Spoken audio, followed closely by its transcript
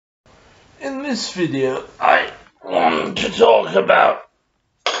In this video, I want to talk about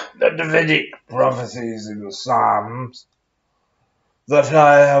the Davidic prophecies in the Psalms that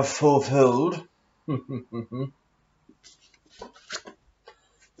I have fulfilled.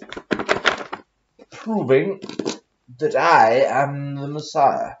 Proving that I am the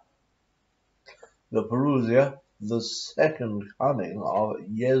Messiah, the Perusia, the second coming of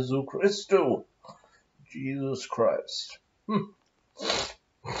Jesu Christo, Jesus Christ.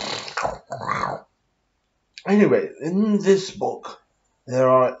 Anyway, in this book, there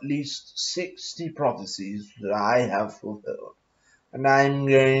are at least 60 prophecies that I have fulfilled, and I'm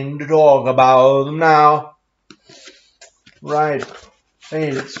going to talk about them now. Right, hey,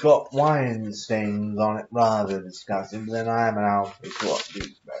 it's got wine stains on it, rather disgusting, but then I am an alpha, so what do you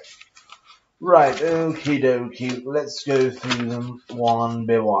expect? Right, okie dokie, let's go through them one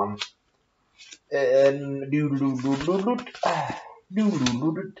by one.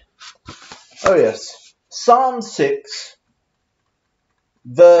 Oh yes, Psalm 6,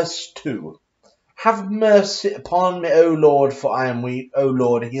 verse 2. Have mercy upon me, O Lord, for I am weak. O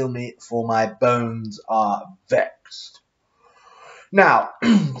Lord, heal me, for my bones are vexed. Now,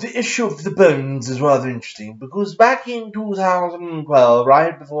 the issue of the bones is rather interesting, because back in 2012,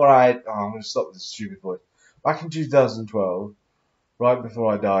 right before I'm going to stop this stupid voice. Back in 2012, right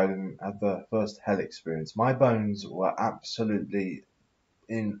before I died and had the first hell experience, my bones were absolutely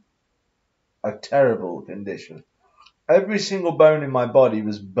in a terrible condition. Every single bone in my body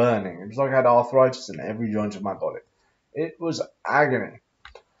was burning. It was like I had arthritis in every joint of my body. It was agony.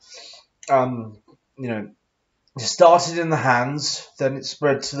 It started in the hands, then it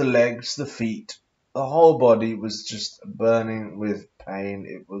spread to the legs, the feet. The whole body was just burning with pain.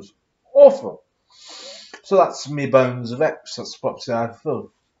 It was awful. So that's me bones of X. That's what I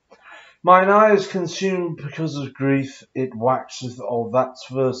feel. Mine eye is consumed because of grief, it waxeth old. That's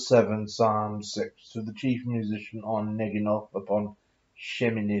verse 7, Psalm 6. To the chief musician on Neginoth upon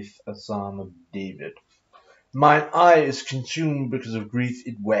Sheminith, a psalm of David. Mine eye is consumed because of grief,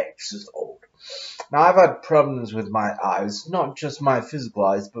 it waxeth old. Now, I've had problems with my eyes, not just my physical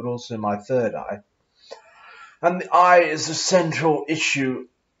eyes, but also my third eye. And the eye is a central issue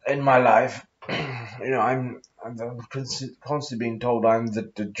in my life. I'm constantly being told I'm the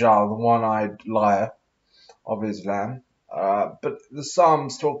Dajjal, the one-eyed liar of Islam. But the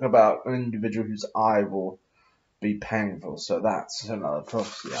Psalms talk about an individual whose eye will be painful, so that's another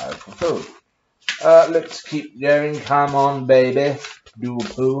prophecy I have fulfilled. Let's keep going. Come on, baby.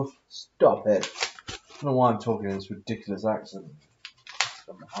 Poo. Stop it. I don't know why I'm talking in this ridiculous accent.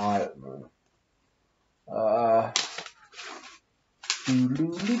 I'm high at the moment.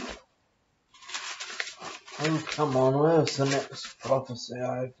 Oh, come on, where's the next prophecy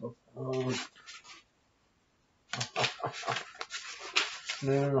I fulfilled?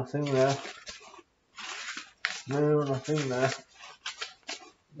 No, nothing there. No, nothing there.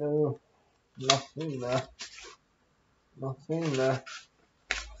 No, nothing there. Nothing there.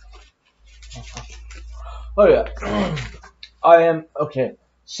 Oh yeah. I am, okay.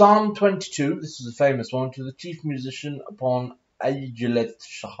 Psalm 22, this is a famous one, to the chief musician upon Ajaleth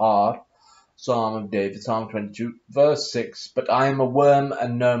Shahar, Psalm of David, Psalm 22, verse 6. But I am a worm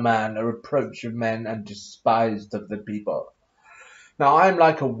and no man, a reproach of men and despised of the people. Now, I'm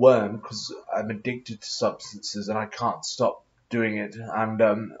like a worm because I'm addicted to substances and I can't stop doing it. And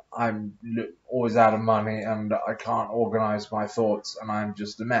I'm always out of money and I can't organize my thoughts and I'm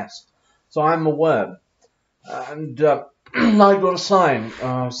just a mess. So I'm a worm. And I got a sign.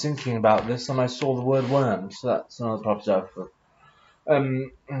 I was thinking about this and I saw the word worm. So that's another prophecy I've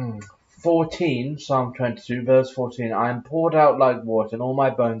fulfilled. 14, Psalm 22, verse 14. I am poured out like water, and all my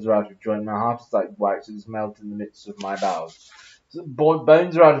bones are out of joint. My heart is like wax, it is melted in the midst of my bowels. So,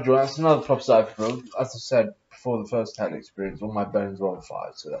 bones are out of joint. That's another prophecy I've fulfilled. As I said before the first hell experience, all my bones were on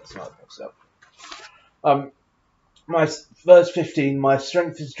fire, so that's another prophecy I've fulfilled. Verse 15. My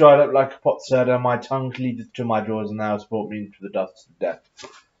strength is dried up like a potsherd, and my tongue cleaveth to my jaws, and thou hast brought me into the dust of death. So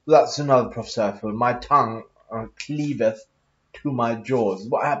that's another prophecy I've fulfilled. My tongue cleaveth to my jaws.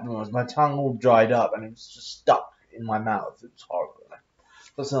 What happened was my tongue all dried up and it was just stuck in my mouth. It was horrible.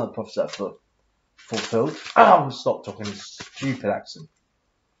 That's another prophecy I've fulfilled. I'm going to stop talking this stupid accent.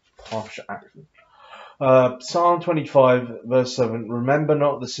 Posh accent. Psalm 25, verse 7. Remember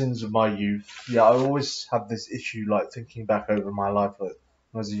not the sins of my youth. Yeah, I always have this issue, like thinking back over my life when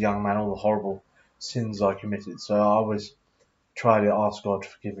I was a young man, all the horrible sins I committed. So I always try to ask God to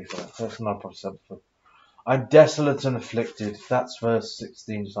forgive me for that. That's another prophecy I've fulfilled. I'm desolate and afflicted. That's verse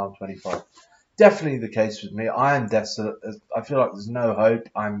 16, Psalm 25. Definitely the case with me. I am desolate. I feel like there's no hope.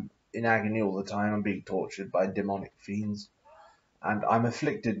 I'm in agony all the time. I'm being tortured by demonic fiends. and I'm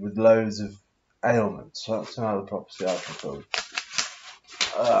afflicted with loads of ailments. So that's another prophecy I fulfilled.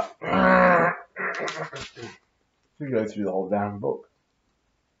 We go through the whole damn book.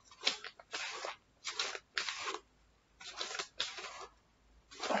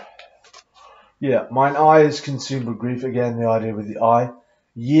 Yeah, mine eye is consumed with grief. Again, the idea with the eye.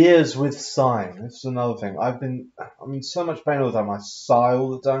 Years with sighing. This is another thing. I'm in so much pain all the time. I sigh all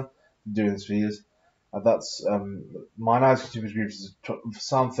the time. I've been doing this for years. That's mine eye is consumed with grief. Is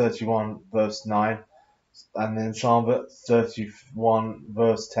Psalm 31 verse 9, and then Psalm 31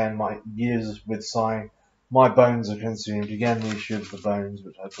 verse 10. My years with sighing. My bones are consumed. Again, the issue of the bones,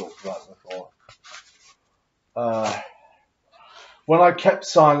 which I talked about before. When I kept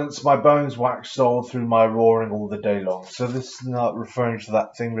silence, my bones waxed old through my roaring all the day long. So this is not referring to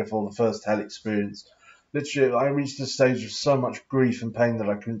that thing before the first hell experience. Literally, I reached a stage of so much grief and pain that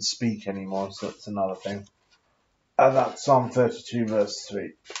I couldn't speak anymore, so that's another thing. And that's Psalm 32 verse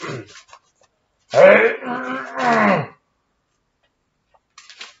 3.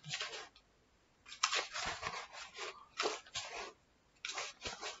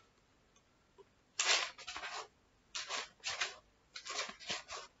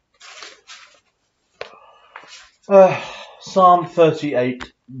 Psalm 38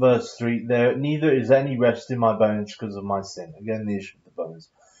 verse 3. There neither is any rest in my bones because of my sin. Again, the issue of the bones.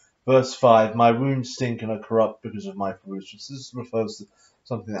 Verse 5, my wounds stink and are corrupt because of my foolishness. This refers to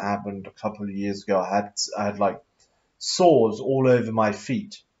something that happened a couple of years ago. I had like sores all over my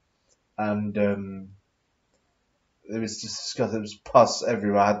feet, and it was just disgusting. There was pus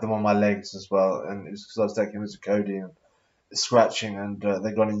everywhere. I had them on my legs as well, and it was because I was taking Rizicodine and scratching, and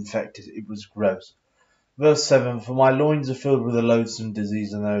they got infected. It was gross. Verse 7, for my loins are filled with a loathsome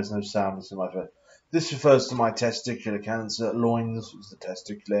disease, and there is no soundness in my flesh. This refers to my testicular cancer. Loins was the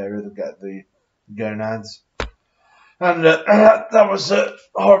testicular area that get the gonads. And that was a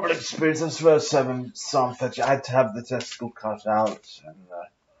horrible experience. That's verse 7, Psalm 30. I had to have the testicle cut out.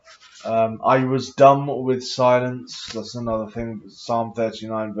 And I was dumb with silence. That's another thing. Psalm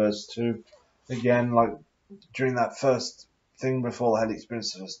 39, verse 2. Again, like during that first thing before the hell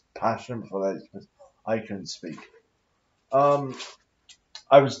experience, the first passion before the hell experience, I couldn't speak.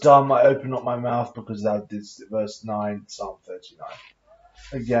 I was dumb. I opened up my mouth because that is verse 9, Psalm 39.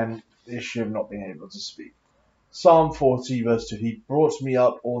 Again, the issue of not being able to speak. Psalm 40, verse 2. He brought me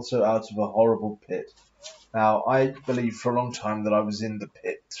up also out of a horrible pit. Now, I believed for a long time that I was in the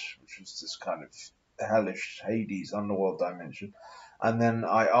pit, which was this kind of hellish Hades underworld dimension. And then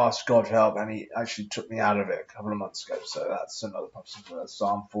I asked God for help, and He actually took me out of it a couple of months ago. So that's another possible verse.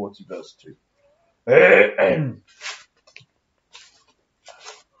 Psalm 40, verse 2.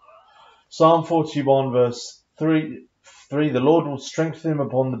 Psalm 41, verse 3. The Lord will strengthen him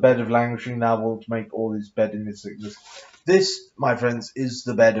upon the bed of languishing. Thou wilt make all his bed in his sickness. This, my friends, is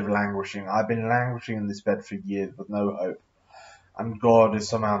the bed of languishing. I've been languishing in this bed for years with no hope. And God has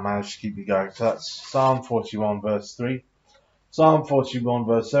somehow managed to keep me going. So that's Psalm 41, verse 3. Psalm 41,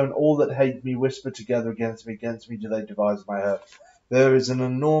 verse 7. All that hate me whisper together against me do they devise my hurt. There is an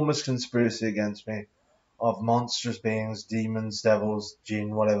enormous conspiracy against me of monstrous beings, demons, devils,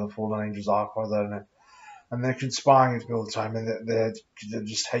 jinn, whatever, fallen angels, archons, I don't know. And they're conspiring against me all the time, and they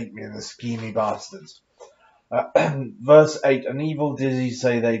just hate me, and they're schemy bastards. Verse 8, an evil disease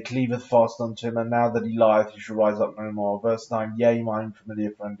say they cleaveth fast unto him, and now that he lieth, he shall rise up no more. Verse 9, yea, mine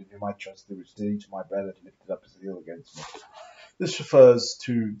familiar friend in whom I trusted, which did eat my bread, and lifted up his heel against me. This refers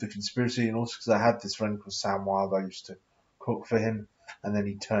to the conspiracy, and also because I had this friend called Sam Wilde. I used to cook for him, and then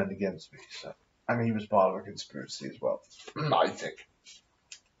he turned against me. So, and he was part of a conspiracy as well, I think.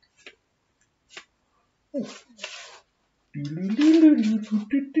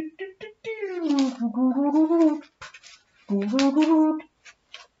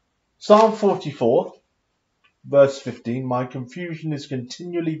 Psalm 44, verse 15. My confusion is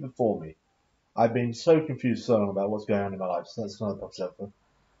continually before me. I've been so confused so long about what's going on in my life. So that's another chapter.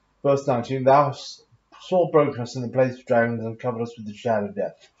 Verse 19. Thou sore broken us in the place of dragons and covered us with the shadow of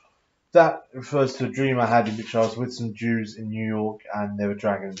death. That refers to a dream I had in which I was with some Jews in New York and there were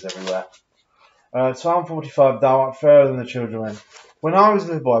dragons everywhere. Psalm 45, thou art fairer than the children of men. When I was a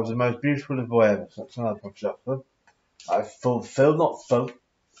little boy, I was the most beautiful little boy ever. So that's another chapter. I fulfilled, not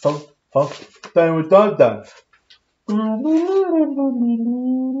then we're done.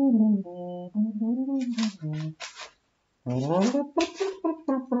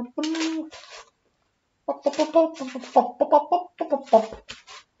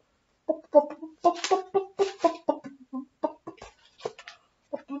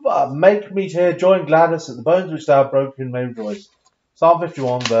 Make me to hear joy and gladness at the bones which thou hast broken may rejoice. Psalm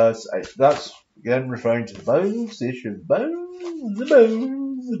 51, verse 8. That's Again, referring to the bones, the issue of the bones, the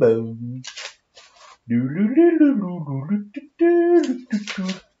bones, the bones.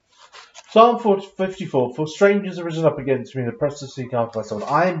 Psalm 54, for strangers have risen up against me and oppressed to seek after my soul.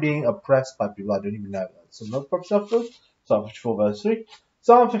 I am being oppressed by people I don't even know. That's another prophecy after Psalm 54 verse 3.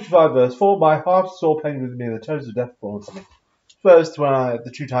 Psalm 55 verse 4, my heart is sore pained with me and the tones of death fall on me. First,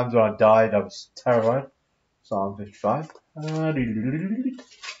 the 2 times when I died, I was terrified. Psalm 55.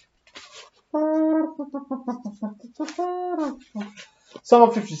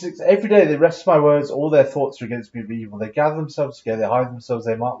 Psalm 56. Every day they wrest my words, all their thoughts are against me of evil. They gather themselves together, they hide themselves,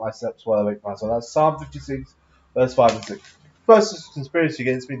 they mark my steps while I wait for myself. That's Psalm 56, verse 5 and 6. First is conspiracy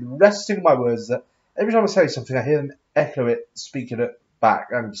against me. The resting of my words is that every time I say something, I hear them echo it, speak it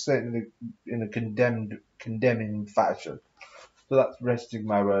back, and say it in a condemning fashion. So that's resting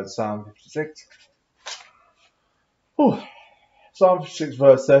my words, Psalm 56. Whew. Psalm 56,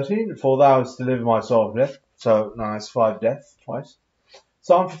 verse 13. For thou hast delivered my soul from death. So, nice, 5 death, twice.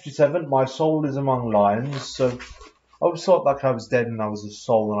 Psalm 57, my soul is among lions. So, I always thought like I was dead and I was a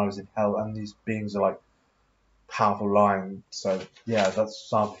soul and I was in hell, and these beings are like powerful lions. So, yeah, that's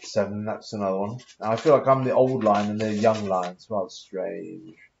Psalm 57, that's another one. And I feel like I'm the old lion and they're young lions. Well,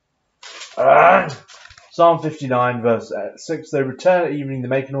 strange. Psalm 59, verse 6, they return at evening, they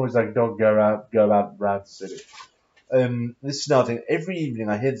make a noise like a dog go out around the city. This is another thing. Every evening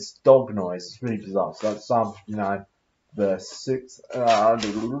I hear this dog noise. It's really bizarre. So that's Psalm 59, verse 6. No,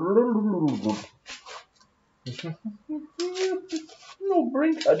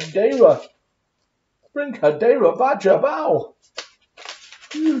 bring Hadera. Bring Hadera, Badger, bow.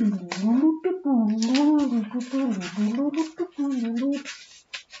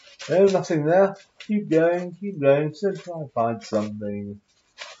 No, nothing there. Keep going. So try and find something.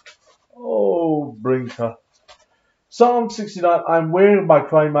 Oh, Brinker. Psalm 69, I'm weary of my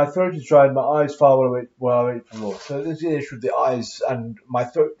crying, my throat is dried, my eyes far away while I wait for the Lord. So there's the issue with the eyes and my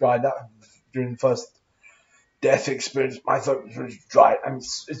throat dried. That during the first death experience, my throat was really dry. I mean,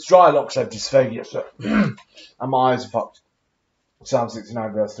 it's dry a lot because I have dysphagia, so and my eyes are fucked. Psalm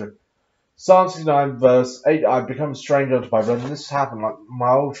 69, verse 3. Psalm 69, verse 8, I've become a stranger unto my brethren. This happened, like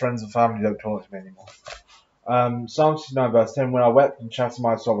my old friends and family don't talk to me anymore. Psalm 69, verse 10, when I wept and chatted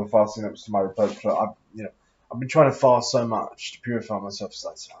my soul with fasting, that was to my reproach. So I've been trying to fast so much to purify myself, so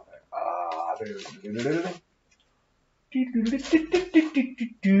that's how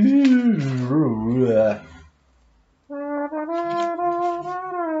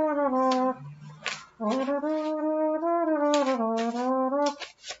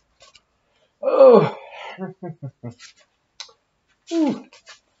Oh.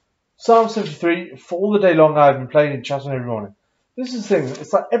 Psalm 73, for all the day long I have been playing and chatting every morning. This is the thing,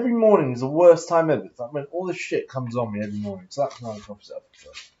 it's like every morning is the worst time ever. It's like when all the shit comes on me every morning. So that's not a prophecy.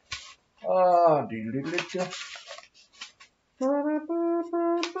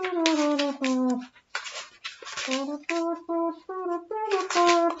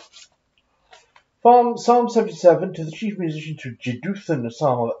 From Psalm 77, to the chief musician, to Jeduthun, the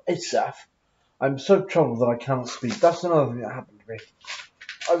psalm of Asaph. I'm so troubled that I cannot speak. That's another thing that happened to me.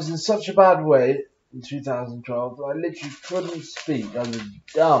 I was in such a bad way in 2012 that I literally couldn't speak. I was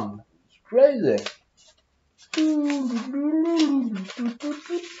dumb. It's crazy.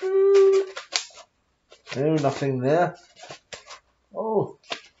 No, nothing there. Oh,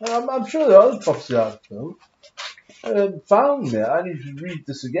 I'm sure there are other prophecies out there. I haven't found it. I need to read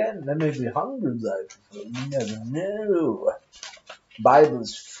this again. There may be hundreds out there. You never know. The Bible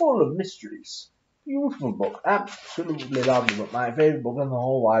is full of mysteries. Beautiful book. Absolutely lovely book. My favourite book in the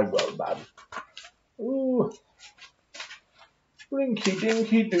whole wide world, Bible. Ooh. Rinky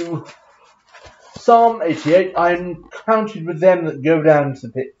dinky doo. Psalm 88. I'm counted with them that go down into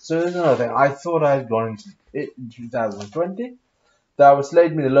the pit. So there's another thing. I thought I had gone into the pit in 2020. Thou hast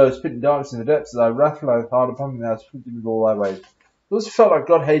laid me in the lowest pit and darkness in the depths. As I rattle thy hard upon me, thou hast afflicted me with all thy ways. It also felt like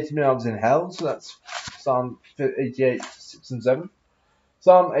God hated me and I was in hell. So that's Psalm 88, 6 and 7.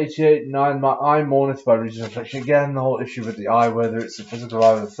 Psalm 88, 9, my eye mourneth by reason of affliction. Again, the whole issue with the eye, whether it's the physical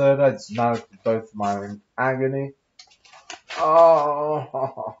eye or the third eye, it's managed with both my own agony.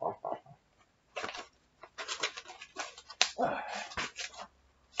 Oh.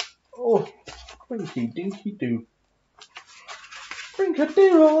 Oh, Quinky Dinky Doo.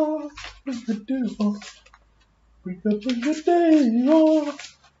 Brinkadero, Brinkadero, Brinkadero, Brinkadero,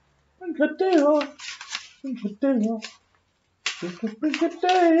 Brinkadero,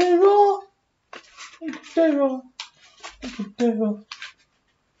 Brinkadero, Brinkadero, Brinkadero,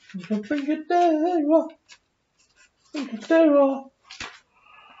 Brinkadero, Brinkadero.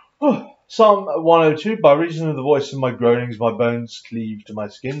 Oh, Psalm 102, by reason of the voice of my groanings, my bones cleave to my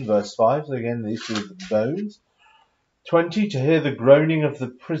skin. Verse 5, so again, the issue of the bones. 20, to hear the groaning of the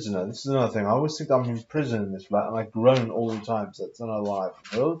prisoner. This is another thing. I always think I'm in prison in this flat, and I groan all the time, so that's another one I've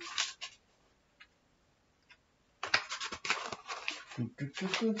fulfilled.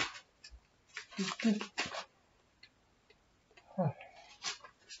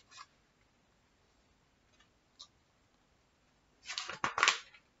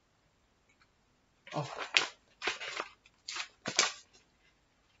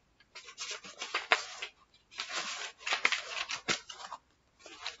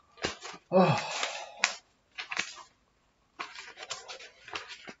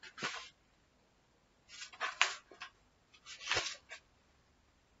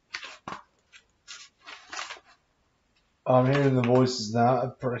 I'm hearing the voices now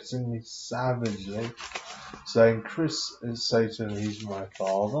oppressing me savagely, saying, Chris is Satan, he's my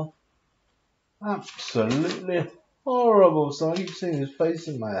father. Absolutely horrible. So I keep seeing his face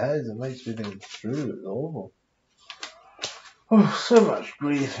in my head. It makes me think it's true. It's awful. Oh, so much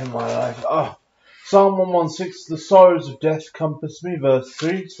grief in my life. Oh, Psalm 116, the sorrows of death compass me. Verse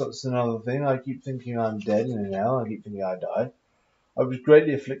 3, so that's another thing. I keep thinking I'm dead and in hell. I keep thinking I died. I was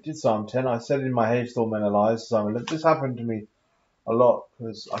greatly afflicted. Psalm 10, I said in my haste all men are liars. Psalm 11, this happened to me a lot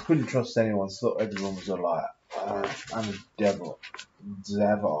because I couldn't trust anyone. So thought everyone was a liar. I'm a devil.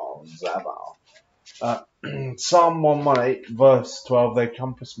 Psalm 118, verse 12, they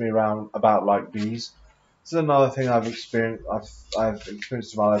compass me around about like bees. This is another thing I've experienced. I've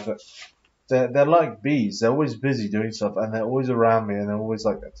experienced in my life. That they're like bees. They're always busy doing stuff, and they're always around me, and they're always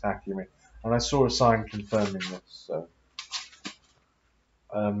like attacking me. And I saw a sign confirming this. So,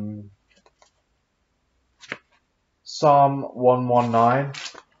 Psalm 119.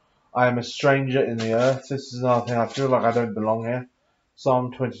 I am a stranger in the earth. This is another thing. I feel like I don't belong here.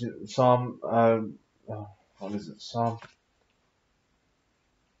 Psalm 20. What is it? Psalm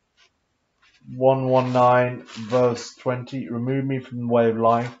 119, verse 20. Remove me from the way of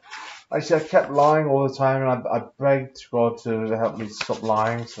lying. Actually, I kept lying all the time, and I begged God to help me stop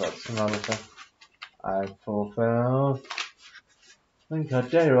lying. So that's another thing I fulfilled. I think I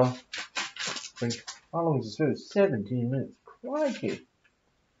dare. How long is this video? 17 minutes. Crikey.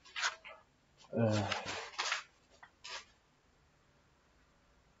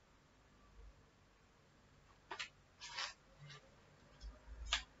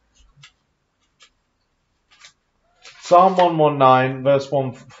 Psalm 119, verse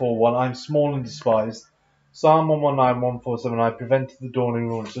 141. I am small and despised. Psalm 119, 147. I prevented the dawning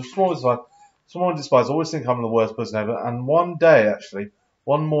dawn. So small and despised. I always think I'm the worst person ever. And one day, actually,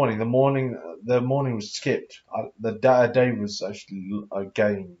 one morning, the morning was skipped. The day was actually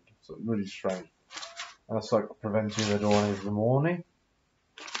gained. So it's really strange. And that's like preventing the dawning of the morning.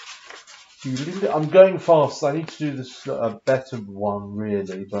 I'm going fast. I need to do this better one,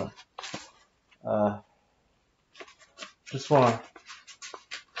 really, but just want to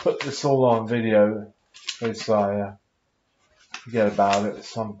put this all on video because I forget about it at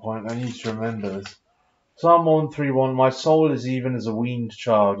some point. I need to remember this. Psalm 131, my soul is even as a weaned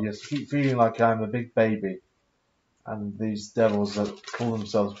child. Yes, I keep feeling like I'm a big baby. And these devils that call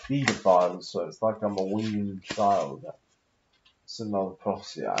themselves pedophiles, so it's like I'm a weaned child. It's another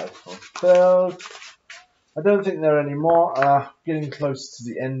prophecy I fulfilled. I don't think there are any more. Getting close to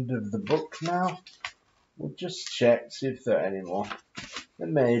the end of the book now. We'll just check, see if there are any more. There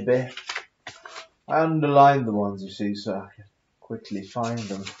may be. I underlined the ones, you see, so I can quickly find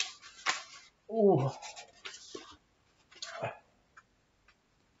them. Ooh.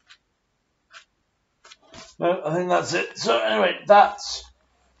 No, I think that's it. So anyway, that's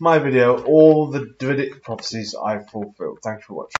my video. All the Davidic prophecies I fulfilled. Thanks for watching.